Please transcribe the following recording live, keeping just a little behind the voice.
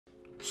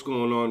What's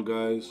going on,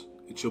 guys?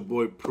 It's your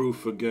boy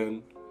Proof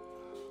again.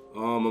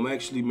 I'm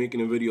actually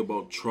making a video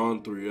about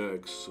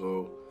Tron3x.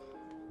 So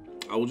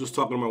I was just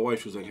talking to my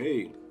wife. She was like,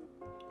 "Hey,"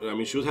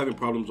 she was having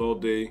problems all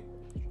day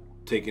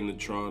taking the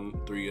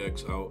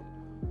Tron3x out.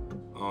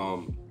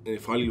 And it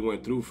finally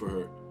went through for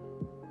her.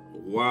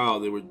 Wow,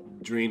 they were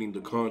draining the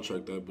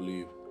contract, I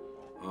believe.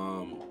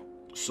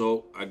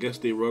 So I guess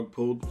they rug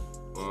pulled.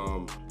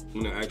 I'm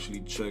gonna actually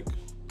check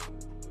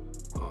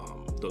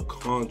the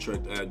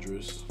contract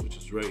address, which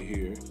is right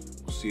here.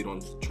 We'll see it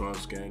on Tron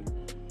scan.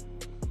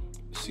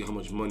 See how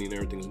much money and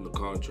everything's in the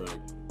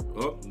contract.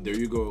 Oh, there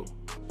you go.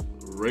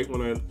 Right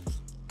when I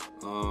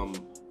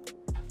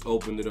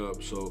opened it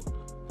up. So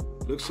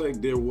looks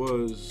like there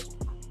was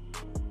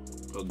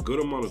a good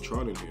amount of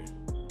Tron in here.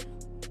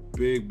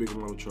 Big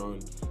amount of Tron.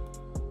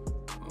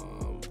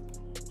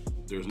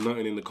 There's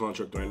nothing in the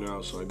contract right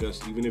now, so I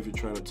guess even if you're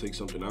trying to take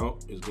something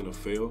out, it's gonna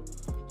fail.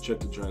 Check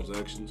the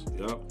transactions.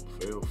 Yep,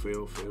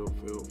 fail.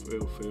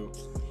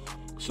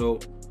 So,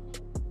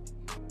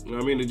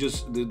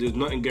 there's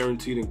nothing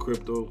guaranteed in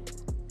crypto.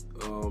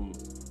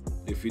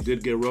 If you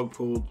did get rug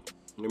pulled,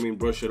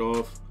 brush it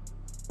off.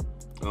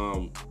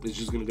 It's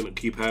just gonna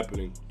keep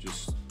happening.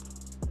 Just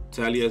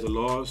tally as a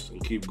loss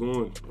and keep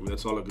going.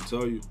 That's all I can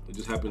tell you. It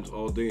just happens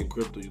all day in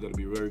crypto. You gotta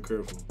be very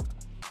careful.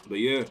 But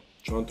yeah,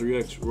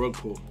 Tron3x rug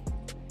pull.